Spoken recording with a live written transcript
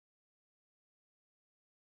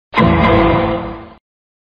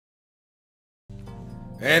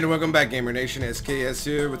And welcome back, Gamer Nation. SKS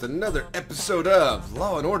here with another episode of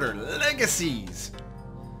Law & Order Legacies.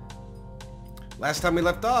 Last time we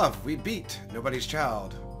left off, we beat Nobody's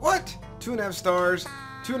Child. What? 2.5 stars?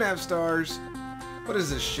 2.5 stars? What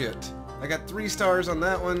is this shit? I got 3 stars on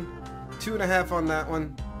that one, 2.5 on that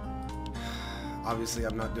one. Obviously,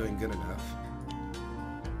 I'm not doing good enough.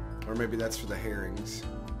 Or maybe that's for the herrings.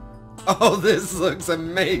 Oh, this looks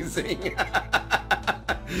amazing.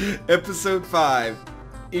 Episode 5.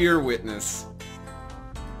 Ear Witness.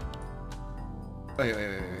 Wait.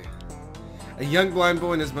 A young blind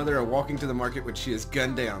boy and his mother are walking to the market when she is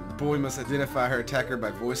gunned down. The boy must identify her attacker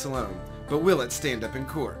by voice alone. But will it stand up in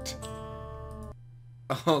court?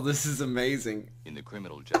 Oh, this is amazing. In the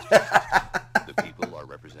criminal justice system, the people are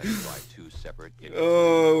represented by 2 separate...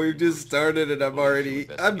 Oh, we've just started and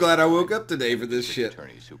I'm glad I woke up today for this shit.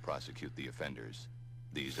 Attorneys who prosecute the offenders.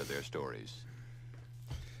 These are their stories.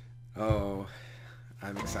 Oh,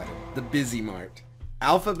 I'm excited. The Busy Mart.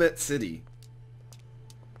 Alphabet City.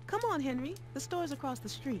 Come on, Henry. The store's across the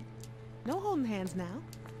street. No holding hands now.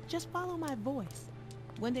 Just follow my voice.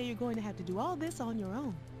 One day you're going to have to do all this on your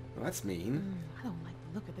own. Well, that's mean. I don't like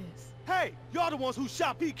the look of this. Hey, y'all the ones who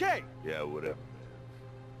shot PK! Yeah, whatever.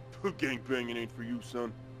 Gangbanging ain't for you,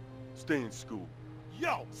 son. Stay in school.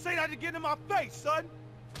 Yo, say that again in my face, son!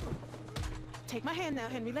 Take my hand now,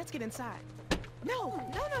 Henry. Let's get inside. No.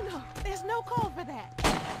 There's no call for that.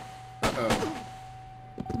 Uh-oh.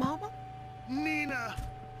 Mama? Nina!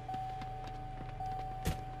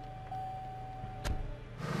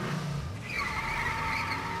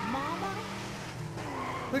 Mama?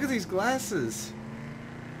 Look at these glasses.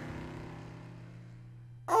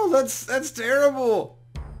 Oh, that's terrible.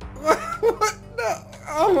 What? No.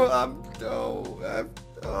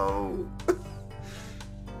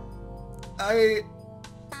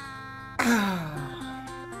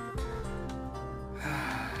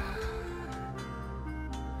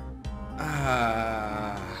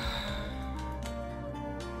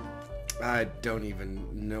 I don't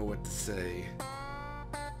even know what to say.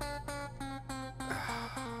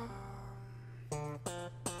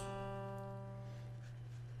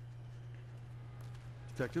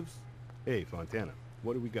 Detectives? Hey, Fontana.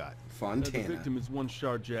 What do we got? Fontana. The victim is one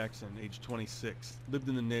Shar Jackson, age 26. Lived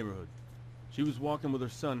in the neighborhood. She was walking with her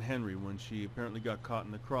son Henry when she apparently got caught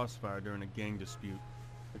in the crossfire during a gang dispute.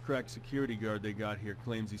 The cracked security guard they got here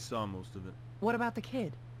claims he saw most of it. What about the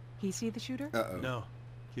kid? He see the shooter? Uh-oh. No.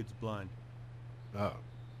 Kid's blind. Oh.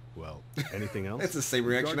 Well, anything else? That's the same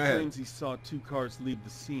reaction the I guard had. claims he saw 2 cars leave the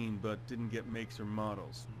scene, but didn't get makes or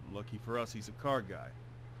models. Lucky for us, he's a car guy.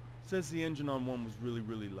 Says the engine on one was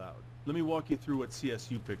really loud. Let me walk you through what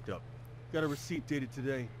CSU picked up. Got a receipt dated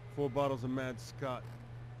today. 4 bottles of Mad Scott.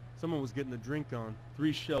 Someone was getting the drink on.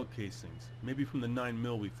 3 shell casings. Maybe from the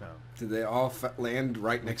 9mm we found. Did they all land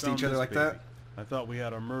right next to each other like that? I thought we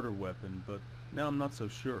had our murder weapon, but now I'm not so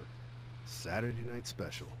sure. Saturday night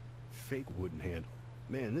special. Fake wooden handle.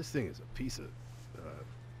 Man, this thing is a piece of,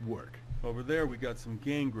 work. Over there we got some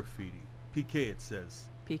gang graffiti. PK it says.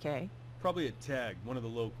 PK? Probably a tag, one of the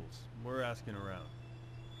locals. We're asking around.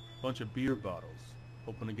 Bunch of beer bottles.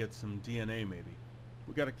 Hoping to get some DNA maybe.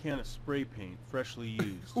 We got a can of spray paint, freshly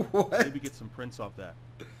used. What? Maybe get some prints off that.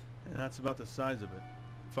 And that's about the size of it.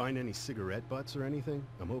 Find any cigarette butts or anything?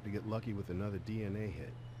 I'm hoping to get lucky with another DNA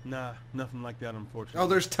hit. Nah, nothing like that unfortunately. Oh,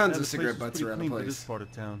 there's tons of The cigarette place was butts pretty around the clean for place. this part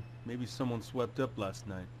of town. Maybe someone swept up last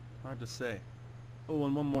night. Hard to say. Oh,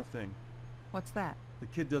 and one more thing. What's that? The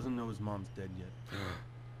kid doesn't know his mom's dead yet.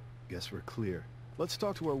 Guess we're clear. Let's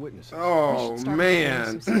talk to our witnesses. We Oh, should start with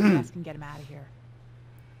man. the so somebody else can get him out of here.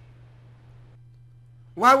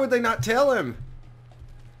 Why would they not tell him?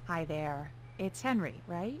 Hi there. It's Henry,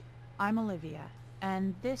 right? I'm Olivia.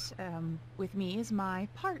 And this, with me is my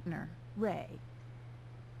partner, Ray.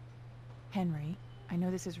 Henry, I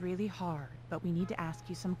know this is really hard, but we need to ask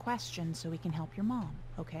you some questions so we can help your mom,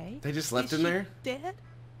 okay? They just left Is him she there? dead?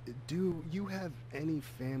 Do you have any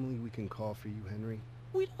family we can call for you, Henry?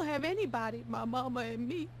 We don't have anybody, my mama and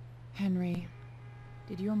me. Henry,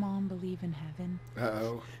 did your mom believe in heaven?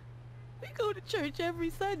 Uh-oh. We go to church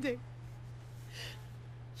every Sunday.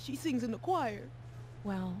 She sings in the choir.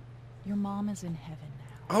 Well, your mom is in heaven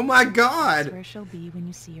now. Oh my That's God! where she'll be when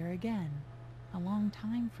you see her again. A long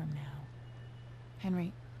time from now.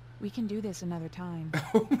 Henry, we can do this another time.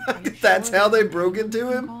 Oh my, Are you that's sure how they there's broke no into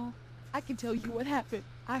phone him? call? I can tell you what happened.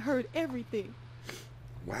 I heard everything.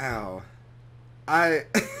 Wow. I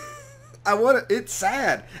want to, it's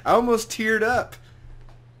sad. I almost teared up.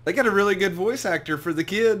 They got a really good voice actor for the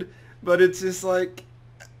kid, but it's just like,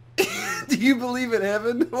 do you believe in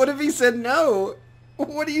heaven? What if he said no?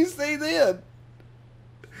 What do you say then?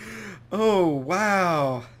 Oh,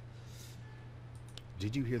 wow.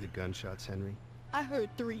 Did you hear the gunshots, Henry? I heard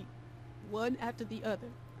 3, one after the other.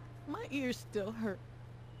 My ears still hurt.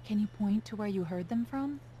 Can you point to where you heard them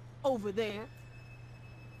from? Over there.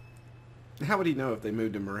 How would he know if they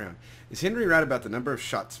moved him around? Is Henry right about the number of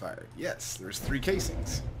shots fired? Yes, there's 3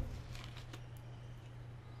 casings.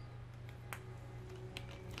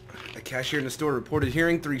 A cashier in the store reported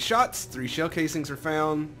hearing 3 shots. 3 shell casings were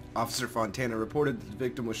found. Officer Fontana reported that the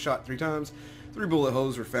victim was shot 3 times. 3 bullet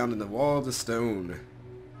holes were found in the wall of the stone.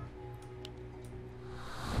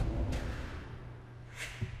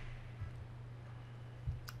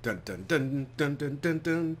 Dun dun dun dun dun dun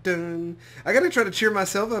dun dun. I gotta try to cheer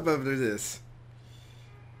myself up after this.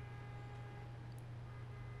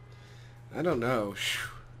 I don't know.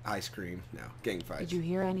 Ice cream. No. Gang fights. Did you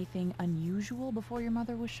hear anything unusual before your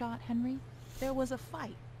mother was shot, Henry? There was a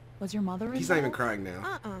fight. Was your mother involved? He's not even crying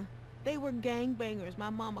now. They were gangbangers, my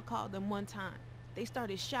mama called them one time. They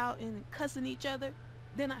started shouting and cussing each other.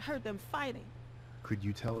 Then I heard them fighting. Could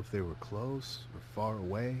you tell if they were close or far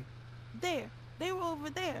away? There. They were over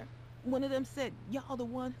there. One of them said, "Y'all the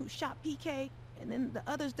one who shot PK," and then the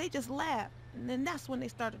others, they just laughed. And then that's when they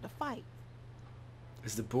started to fight.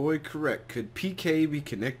 Is the boy correct? Could PK be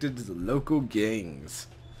connected to the local gangs?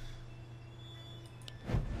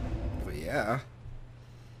 Well, yeah.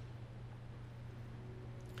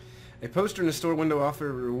 A poster in a store window offered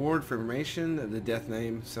a reward for information of the death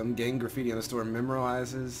name. Some gang graffiti on the store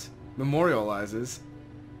memorializes.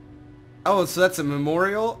 Oh, so that's a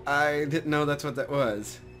memorial? I didn't know that's what that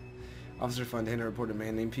was. Officer Fontana reported a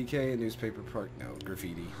man named PK, a newspaper park. No,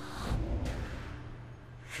 graffiti.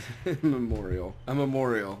 Memorial. A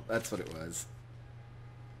memorial. That's what it was.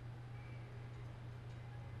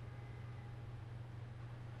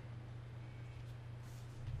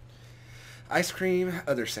 Ice cream,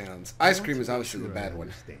 other sounds. Ice cream is obviously the bad one.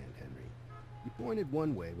 Understand, Henry. You pointed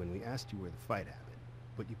one way when we asked you where the fight happened,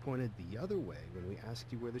 but you pointed the other way when we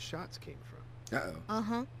asked you where the shots came from. Uh-oh.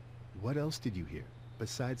 Uh-huh. What else did you hear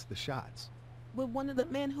besides the shots? When one of the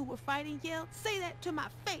men who were fighting yelled, "Say that to my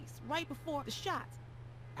face," right before the shots.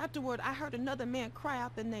 Afterward, I heard another man cry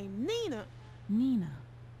out the name Nina. Nina.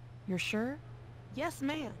 You're sure? Yes,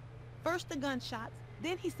 ma'am. First the gunshots,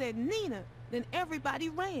 then he said Nina, then everybody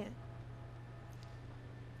ran.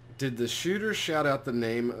 Did the shooter shout out the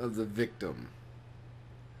name of the victim?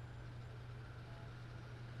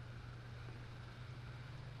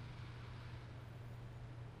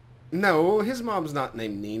 No, his mom's not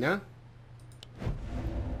named Nina.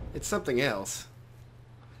 It's something else.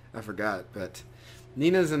 I forgot, but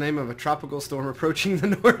Nina is the name of a tropical storm approaching the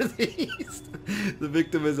northeast. The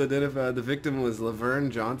victim is identified. The victim was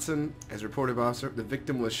Laverne Johnson, as reported by officer. The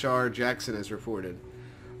victim was Shar Jackson, as reported.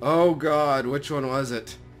 Oh God, which one was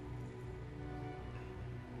it?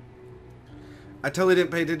 I totally didn't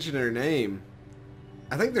pay attention to her name.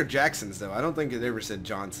 I think they're Jacksons, though. I don't think it ever said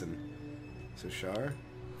Johnson. So Shar?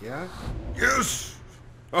 Yeah? Yes!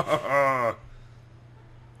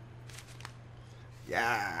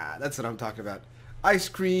 Yeah, that's what I'm talking about. Ice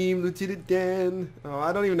cream, Lieutenant Dan. Oh,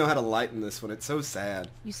 I don't even know how to lighten this one. It's so sad.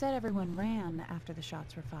 You said everyone ran after the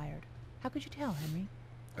shots were fired. How could you tell, Henry?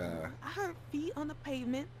 I heard feet on the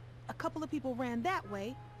pavement. A couple of people ran that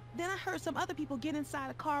way. Then I heard some other people get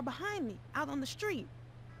inside a car behind me, out on the street.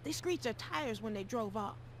 They screeched their tires when they drove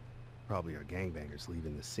off. Probably our gangbangers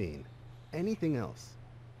leaving the scene. Anything else?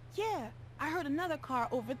 Yeah, I heard another car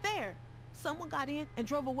over there. Someone got in and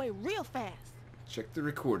drove away real fast. Check the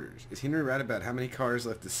recorders. Is Henry right about how many cars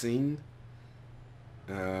left the scene?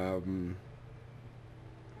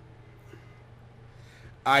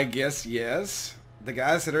 I guess yes. The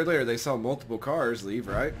guy said earlier they saw multiple cars leave,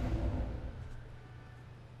 right?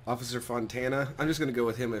 Officer Fontana. I'm just going to go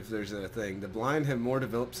with him if there's a thing. The blind have more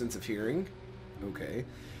developed sense of hearing. Okay.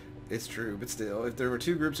 It's true, but still. If there were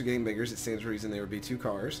 2 groups of gangbangers, it stands to reason there would be 2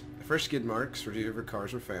 cars. Fresh skid marks for 2 different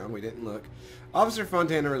cars were found. We didn't look. Officer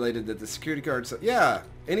Fontana related that the security guard said... Yeah!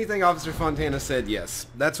 Anything Officer Fontana said, yes.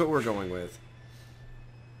 That's what we're going with.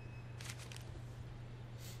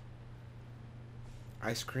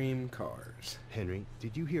 Ice cream cars. Henry,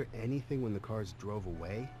 did you hear anything when the cars drove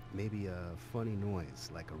away? Maybe a funny noise,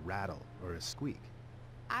 like a rattle or a squeak?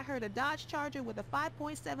 I heard a Dodge Charger with a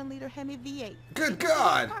 5.7-liter Hemi V8. Good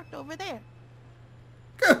God! Parked over there.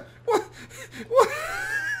 What?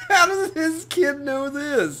 How does this kid know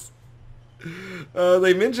this?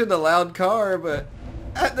 They mentioned a loud car, but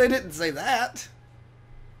they didn't say that.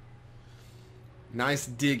 Nice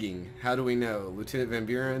digging. How do we know? Lieutenant Van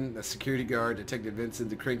Buren, the security guard, Detective Vincent,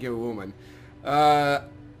 the cranky woman.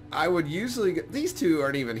 I would usually... These 2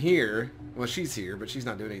 aren't even here. Well, she's here, but she's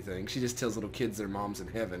not doing anything. She just tells little kids their mom's in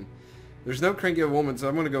heaven. There's no cranky old woman, so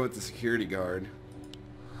I'm gonna go with the security guard.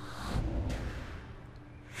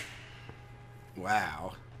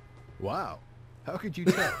 Wow. Wow. How could you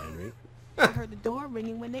tell, Henry? I heard the door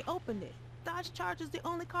ringing when they opened it. Dodge Charger's the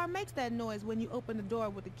only car makes that noise when you open the door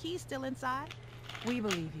with the key still inside. We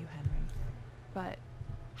believe you, Henry. But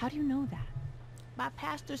how do you know that? My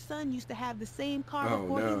pastor's son used to have the same car Oh,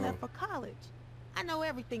 before no. he left for college. I know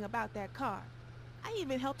everything about that car. I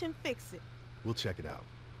even helped him fix it. We'll check it out.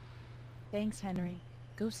 Thanks, Henry.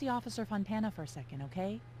 Go see Officer Fontana for a second,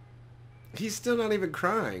 okay? He's still not even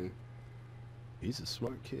crying. He's a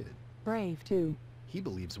smart kid. Brave, too. He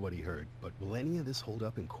believes what he heard, but will any of this hold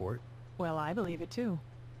up in court? Well, I believe it, too.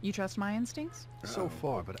 You trust my instincts? So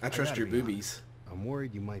far, but I trust gotta your be honest. boobies. I'm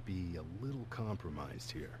worried you might be a little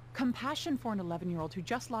compromised here. Compassion for an 11-year-old who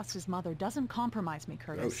just lost his mother doesn't compromise me,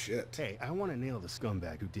 Curtis. Oh shit. Hey, I want to nail the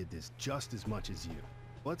scumbag who did this just as much as you.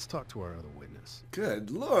 Let's talk to our other witness.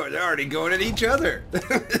 Good lord, they're already going at each other.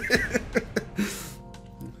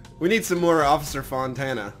 We need some more Officer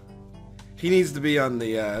Fontana. He needs to be on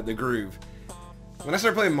the groove. When I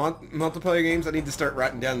start playing multiplayer games, I need to start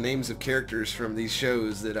writing down names of characters from these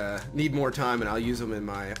shows that need more time, and I'll use them in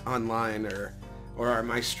my online or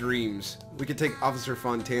my streams. We could take Officer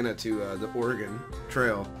Fontana to the Oregon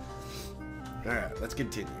Trail. Alright, let's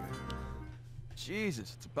continue.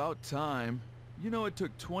 Jesus, it's about time. You know it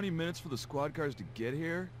took 20 minutes for the squad cars to get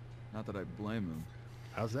here? Not that I blame them.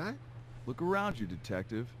 How's that? Look around you,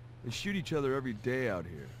 detective. They shoot each other every day out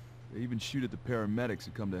here. They even shoot at the paramedics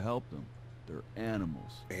who come to help them. They're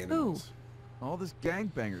animals. Animals. All this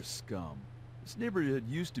gangbanger scum. This neighborhood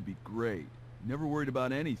used to be great. Never worried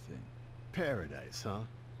about anything. Paradise, huh?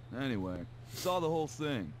 Anyway, I saw the whole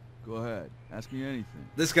thing. Go ahead, ask me anything.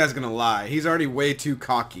 This guy's gonna lie. He's already way too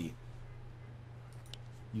cocky.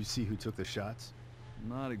 You see who took the shots?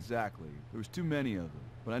 Not exactly. There was too many of them.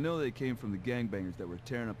 But I know they came from the gangbangers that were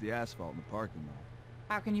tearing up the asphalt in the parking lot.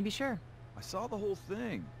 How can you be sure? I saw the whole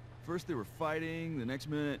thing. First they were fighting, the next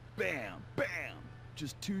minute, bam, bam!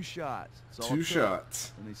 Just 2 shots. It's all Two it took.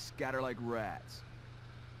 shots. And they scatter like rats.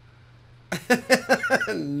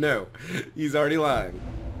 No, he's already lying.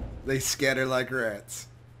 They scatter like rats.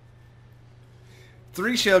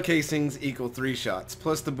 3 shell casings equal 3 shots,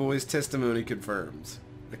 plus the boy's testimony confirms.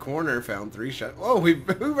 The coroner found 3 shots. Oh,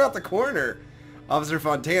 who about the coroner? Officer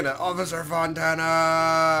Fontana. Officer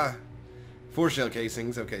Fontana! 4 shell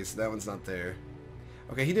casings. Okay, so that one's not there.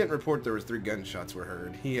 Okay, he didn't report there was 3 gunshots were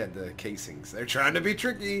heard. He had the casings. They're trying to be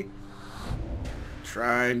tricky.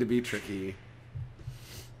 Trying to be tricky.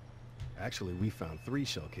 Actually, we found 3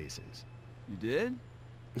 shell casings. You did?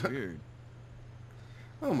 Weird.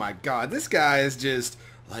 Oh my god, this guy is just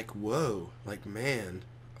like, whoa, like, man.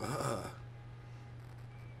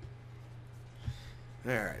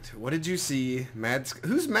 Alright, what did you see?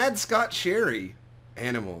 Who's Mad Scott Sherry?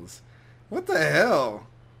 Animals. What the hell?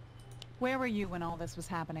 Where were you when all this was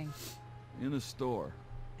happening? In the store.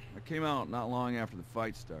 I came out not long after the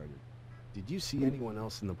fight started. Did you see anyone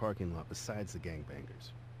else in the parking lot besides the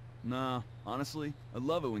gangbangers? Nah, honestly, I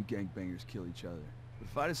love it when gangbangers kill each other. But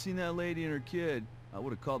if I'd have seen that lady and her kid, I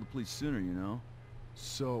would have called the police sooner, you know?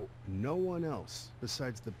 So, no one else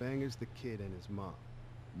besides the bangers, the kid, and his mom?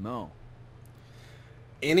 No.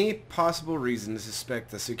 Any possible reason to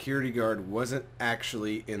suspect the security guard wasn't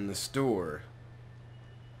actually in the store?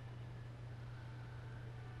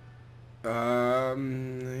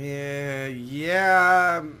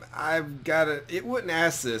 Yeah, I've got it. It wouldn't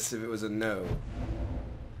ask this if it was a no.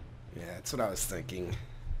 Yeah, that's what I was thinking.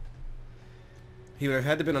 He would have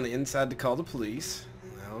had to been on the inside to call the police.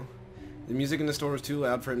 Well, the music in the store was too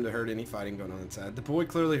loud for him to hear any fighting going on inside. The boy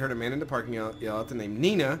clearly heard a man in the parking lot yell out the name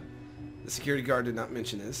Nina. The security guard did not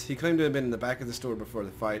mention this. He claimed to have been in the back of the store before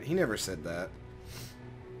the fight. He never said that.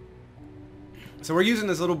 So we're using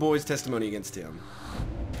this little boy's testimony against him.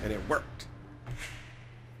 And it worked.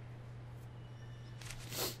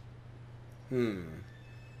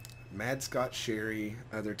 Mad Scott Sherry,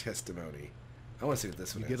 other testimony. I want to see what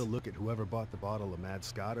this one You is. get a look at whoever bought the bottle of Mad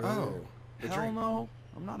Scott earlier? Oh. The Hell drink. no.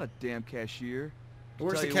 I'm not a damn cashier.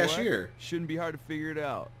 Where's Tell the you what, cashier? Shouldn't be hard to figure it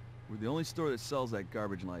out. We're the only store that sells that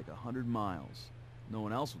garbage in like 100 miles. No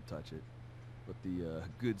one else will touch it. But the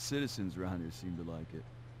good citizens around here seem to like it.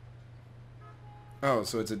 Oh,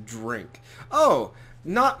 so it's a drink. Oh,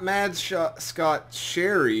 not Mad Scott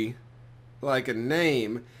Sherry, like a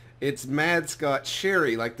name. It's Mad Scott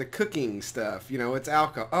Sherry, like the cooking stuff. You know, it's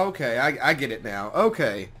alcohol. Okay, I get it now.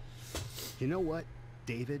 Okay. You know what,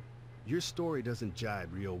 David? Your story doesn't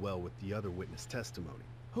jibe real well with the other witness testimony.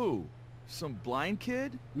 Who? Some blind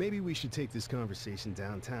kid? Maybe we should take this conversation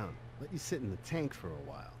downtown. Let you sit in the tank for a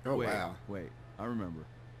while. Oh, wait, wow. Wait, I remember.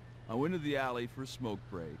 I went to the alley for a smoke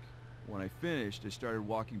break. When I finished, I started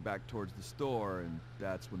walking back towards the store, and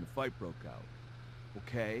that's when the fight broke out.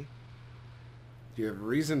 Okay? You have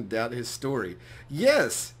reason to doubt his story.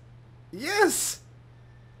 Yes! Yes!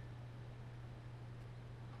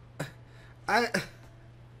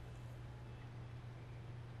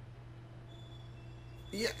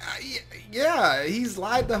 Yeah, he's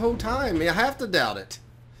lied the whole time. I have to doubt it.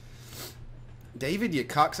 David, you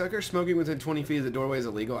cocksucker, smoking within 20 feet of the doorway is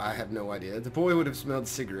illegal? I have no idea. The boy would have smelled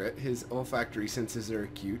cigarette. His olfactory senses are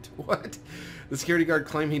acute. What? The security guard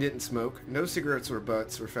claimed he didn't smoke. No cigarettes or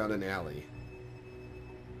butts were found in the alley.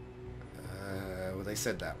 Well, they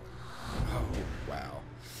said that one. Oh, wow.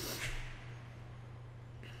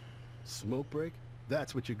 Smoke break?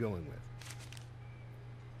 That's what you're going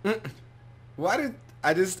with. Why did...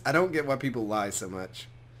 I don't get why people lie so much.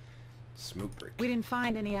 Smoke break. We didn't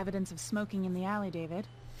find any evidence of smoking in the alley, David.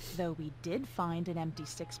 Though we did find an empty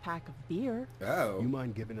 6-pack of beer. Oh. You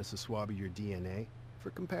mind giving us a swab of your DNA?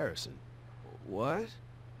 For comparison. What?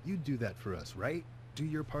 You do that for us, right? Do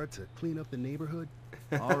your part to clean up the neighborhood?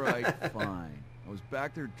 All right, fine. I was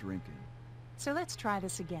back there drinking. So let's try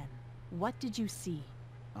this again. What did you see?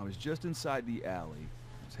 I was just inside the alley.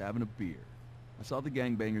 I was having a beer. I saw the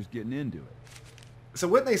gangbangers getting into it. So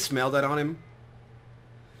wouldn't they smell that on him?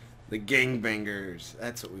 The gangbangers.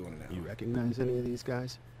 That's what we want to know. You recognize any of these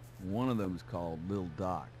guys? One of them is called Lil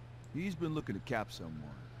Doc. He's been looking to cap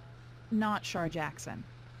someone. Not Shar Jackson.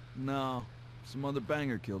 No, some other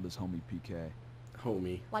banger killed his homie PK.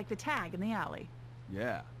 Homie. Like the tag in the alley.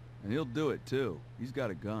 Yeah, and he'll do it too. He's got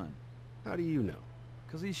a gun. How do you know?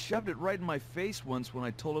 Because he shoved it right in my face once when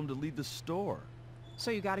I told him to leave the store.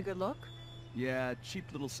 So you got a good look? Yeah, cheap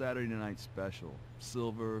little Saturday night special.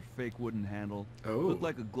 Silver, fake wooden handle. Oh. Looked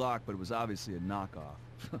like a Glock, but it was obviously a knockoff.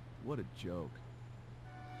 What a joke.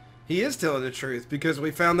 He is telling the truth because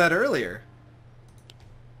we found that earlier.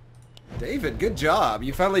 David, good job.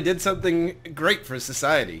 You finally did something great for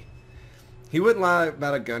society. He wouldn't lie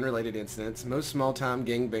about a gun-related incidents. Most small-time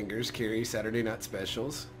gangbangers carry Saturday night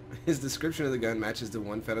specials. His description of the gun matches the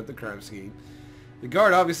one found at the crime scene. The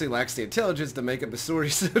guard obviously lacks the intelligence to make up a story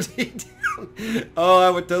so detailed. Oh,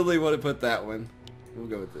 I would totally want to put that one. We'll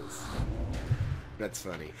go with this. That's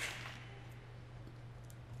funny.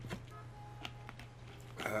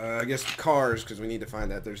 I guess cars, because we need to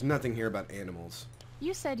find that. There's nothing here about animals.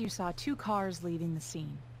 You said you saw 2 cars leaving the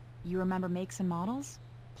scene. You remember makes and models?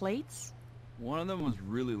 Plates? One of them was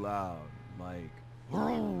really loud, like...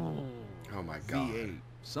 Oh my god. V8.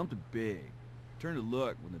 Something big. Turned to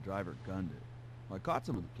look when the driver gunned it. Well, I caught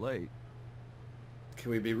some of the plate.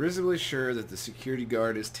 Can we be reasonably sure that the security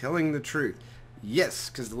guard is telling the truth? Yes,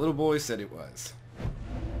 because the little boy said it was.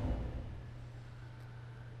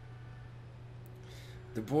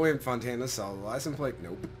 The boy in Fontana saw the license plate?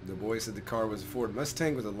 Nope. The boy said the car was a Ford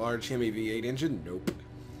Mustang with a large Hemi V8 engine? Nope.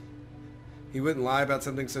 He wouldn't lie about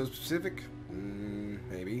something so specific?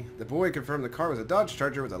 Maybe. The boy confirmed the car was a Dodge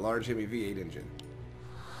Charger with a large Hemi V8 engine.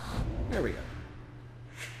 There we go.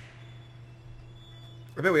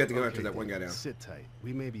 I bet we have to go after that one guy now. Sit tight.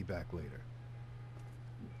 We may be back later.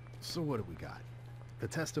 So what do we got? The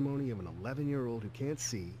testimony of an 11-year-old who can't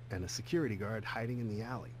see and a security guard hiding in the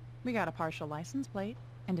alley. We got a partial license plate.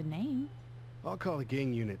 And a name. I'll call the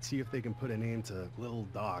gang unit, see if they can put a name to Lil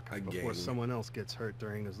Doc before someone else gets hurt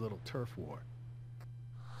during his little turf war.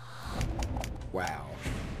 Wow.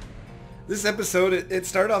 This episode, it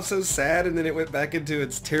started off so sad and then it went back into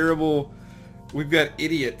its terrible, we've got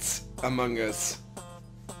idiots among us.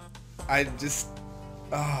 I just,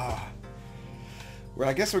 well,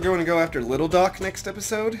 I guess we're going to go after Little Doc next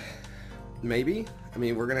episode. Maybe. I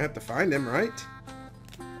mean, we're going to have to find him, right?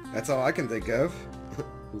 That's all I can think of.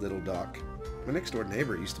 Little Doc. My next door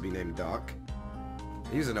neighbor used to be named Doc.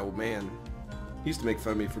 He was an old man. He used to make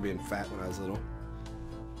fun of me for being fat when I was little.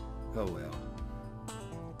 Oh well.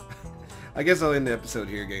 I guess I'll end the episode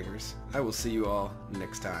here, gamers. I will see you all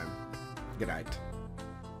next time. Good night.